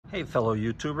Hey fellow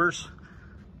YouTubers,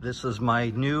 this is my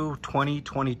new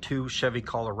 2022 Chevy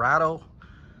Colorado.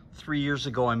 3 years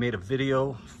ago I made a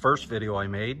video, first video I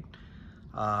made,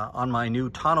 on my new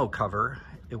tonneau cover.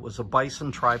 It was a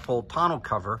Bison trifold tonneau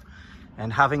cover,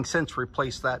 and having since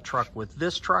replaced that truck with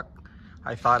this truck,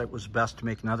 I thought it was best to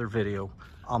make another video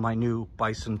on my new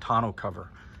Bison tonneau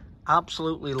cover.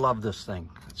 Absolutely love this thing.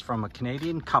 It's from a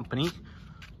Canadian company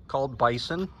called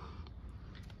Bison.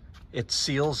 It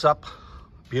seals up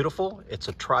beautiful. It's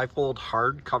a trifold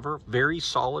hard cover, very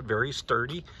solid, very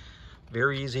sturdy,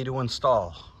 very easy to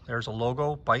install. There's a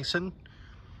logo, Bison.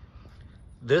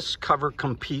 This cover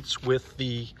competes with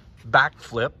the back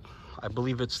flip. I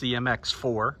believe it's the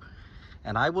MX4.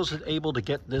 And I was able to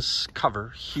get this cover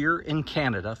here in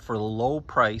Canada for the low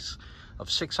price of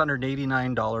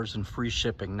 $689 and free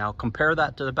shipping. Now compare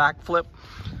that to the back flip.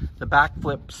 The back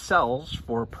flip sells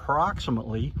for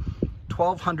approximately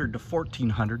 $1,200 to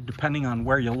 $1,400 depending on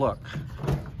where you look.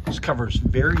 This cover is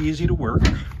very easy to work.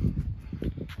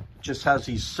 Just has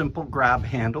these simple grab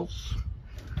handles.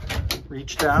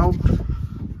 Reach down,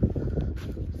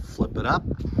 flip it up.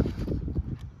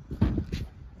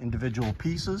 Individual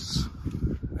pieces.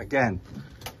 Again,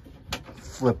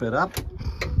 flip it up.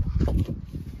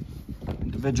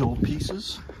 Individual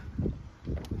pieces.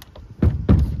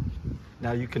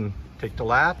 Now you can take the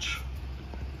latch,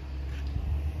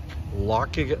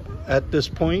 lock it at this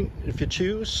point if you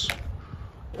choose,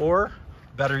 or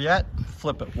better yet,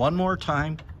 flip it one more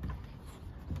time,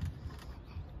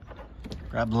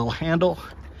 grab the little handle,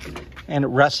 and it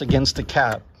rests against the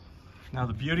cab. Now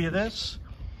the beauty of this,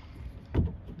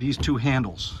 these two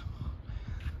handles.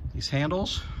 These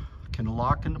handles can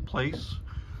lock into place.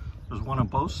 There's one on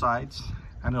both sides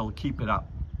and it'll keep it up.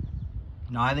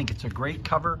 Now I think it's a great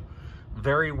cover,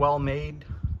 very well made,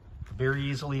 very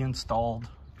easily installed.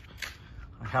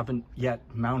 I haven't yet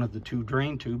mounted the two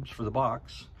drain tubes for the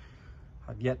box.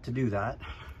 I've yet to do that.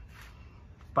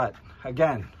 But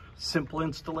again, simple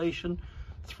installation,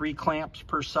 3 clamps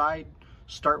per side.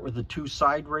 Start with the 2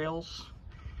 side rails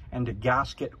and a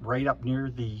gasket right up near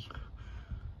the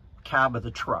cab of the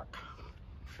truck.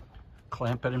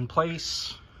 Clamp it in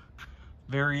place,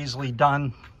 very easily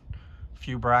done. A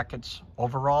few brackets.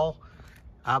 Overall,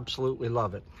 absolutely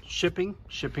love it. Shipping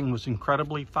was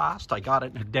incredibly fast. I got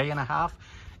it in a day and a half,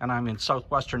 and I'm in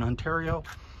southwestern Ontario.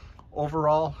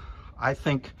 Overall, I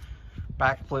think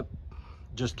backflip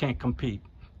just can't compete.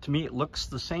 To me, it looks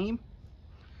the same,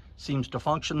 seems to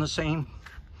function the same,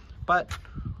 but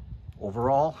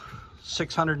overall,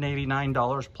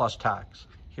 $689 plus tax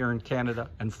here in Canada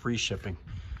and free shipping.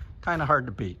 Kind of hard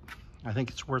to beat. I think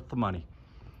it's worth the money.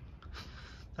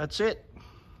 That's it.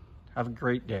 Have a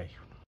great day.